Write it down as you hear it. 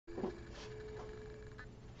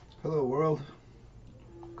Hello world,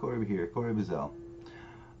 Korey here, Korey Bazell.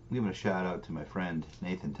 I'm giving a shout out to my friend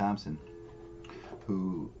Nathan Thompson,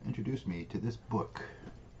 who introduced me to this book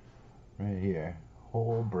right here,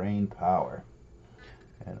 Whole Brain Power.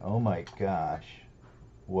 And oh my gosh,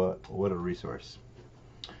 what a resource.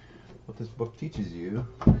 What this book teaches you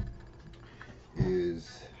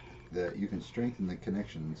is that you can strengthen the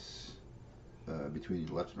connections between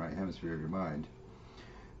the left and right hemisphere of your mind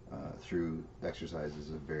through exercises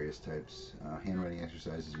of various types. Handwriting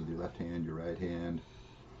exercises with your left hand, your right hand.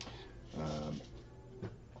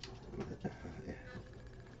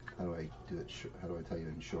 How do I do it? How do I tell you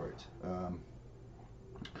in short?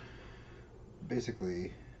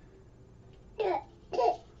 Basically,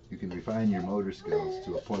 you can refine your motor skills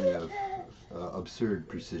to a point of absurd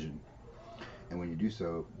precision. And when you do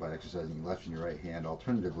so by exercising your left and your right hand,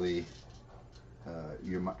 alternatively,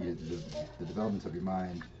 the developments of your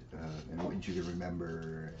mind and what you can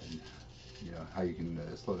remember, and how you can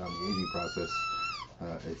slow down the aging process,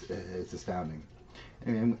 it's astounding.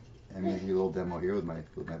 Anyway, I'm going to give you a little demo here with my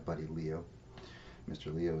buddy Leo.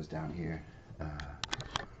 Mr. Leo is down here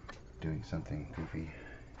doing something goofy,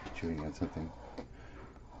 chewing on something.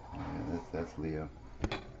 That's Leo.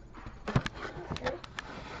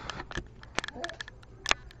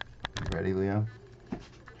 You ready, Leo?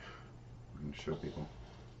 I'm going to show people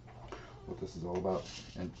what this is all about.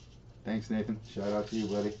 And thanks, Nathan. Shout out to you,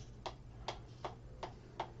 buddy.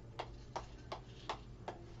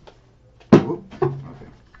 Whoop. Okay.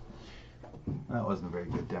 That wasn't a very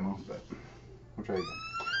good demo, but we'll try again.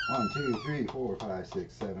 1, 2, 3, 4, 5,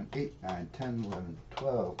 6, 7, 8, 9, 10, 11,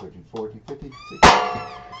 12, 13, 14, 15, 16.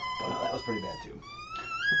 Oh, that was pretty bad too.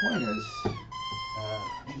 The point is,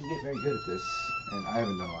 you can get very good at this, and I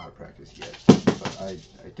haven't done a lot of practice yet, but I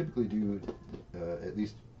typically do at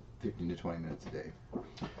least 15 to 20 minutes a day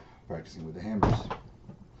practicing with the hammers.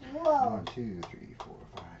 1, 2, 3, 4,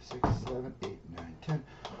 5, 6, 7, 8, 9, 10.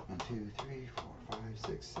 1, 2, 3, 4, 5,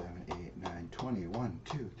 6, 7, 8, 9, 20. 1,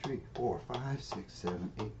 2, 3, 4, 5, 6,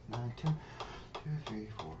 7, 8, 9, 10. 2, 3,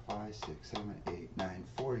 4, 5, 6, 7, 8, 9,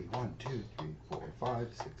 40. 1, 2, 3, 4, 5,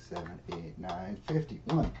 6, 7, 8, 9, 50.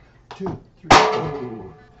 1, 2, 3,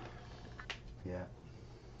 oh. Yeah.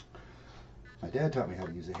 My dad taught me how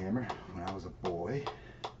to use a hammer when I was a boy.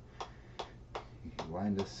 He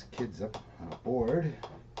lined us kids up on a board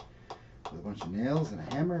with a bunch of nails and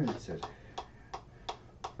a hammer, and it said,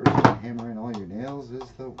 "First one to hammer in all your nails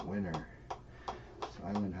is the winner." So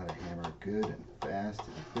I learned how to hammer good and fast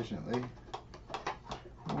and efficiently.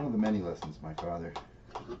 One of the many lessons my father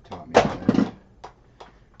taught me.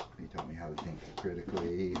 He taught me how to think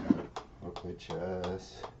critically, how to play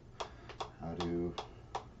chess, how to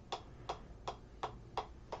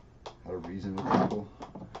reason with people,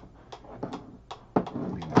 how to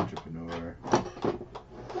be an entrepreneur.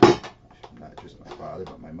 Not just my father,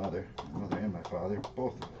 but my mother. My mother and my father,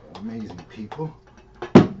 both amazing people.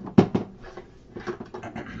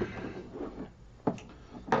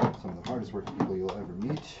 Some of the hardest working people you'll ever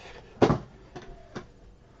meet.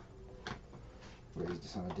 Raised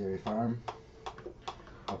us on a dairy farm,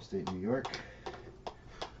 upstate New York.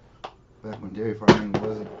 Back when dairy farming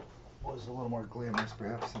was a little more glamorous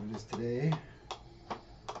perhaps than it is today.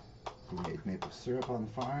 We made maple syrup on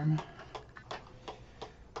the farm.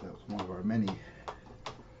 That was one of our many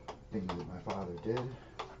things that my father did.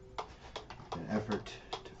 An effort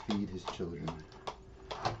to feed his children.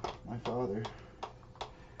 My father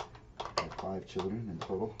had 5 children in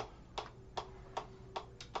total,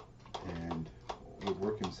 and would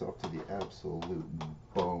work himself to the absolute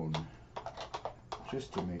bone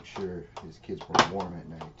just to make sure his kids were warm at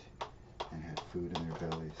night and had food in their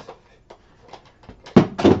bellies.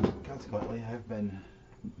 Consequently, I've been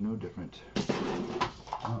no different.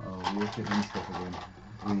 Uh-oh, you're kicking stuff again.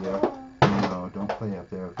 No, don't play up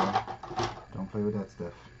there, okay? Don't play with that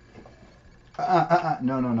stuff.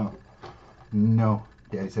 No. No.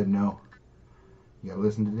 Daddy said no. You gotta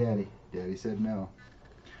listen to Daddy. Daddy said no.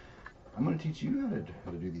 I'm gonna teach you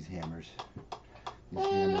how to do these hammers. These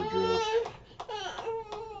hammer drills.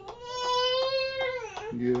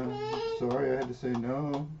 Yeah, I'm sorry I had to say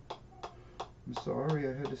no. I'm sorry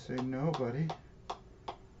I had to say no, buddy.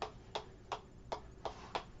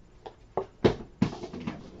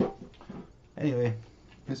 Anyway,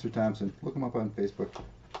 Mr. Thompson, look him up on Facebook.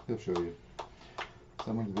 He'll show you.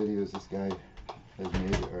 Some of the videos this guy has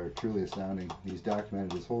made are truly astounding. He's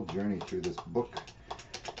documented his whole journey through this book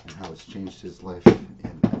and how it's changed his life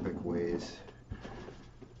in epic ways.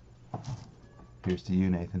 Here's to you,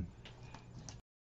 Nathan.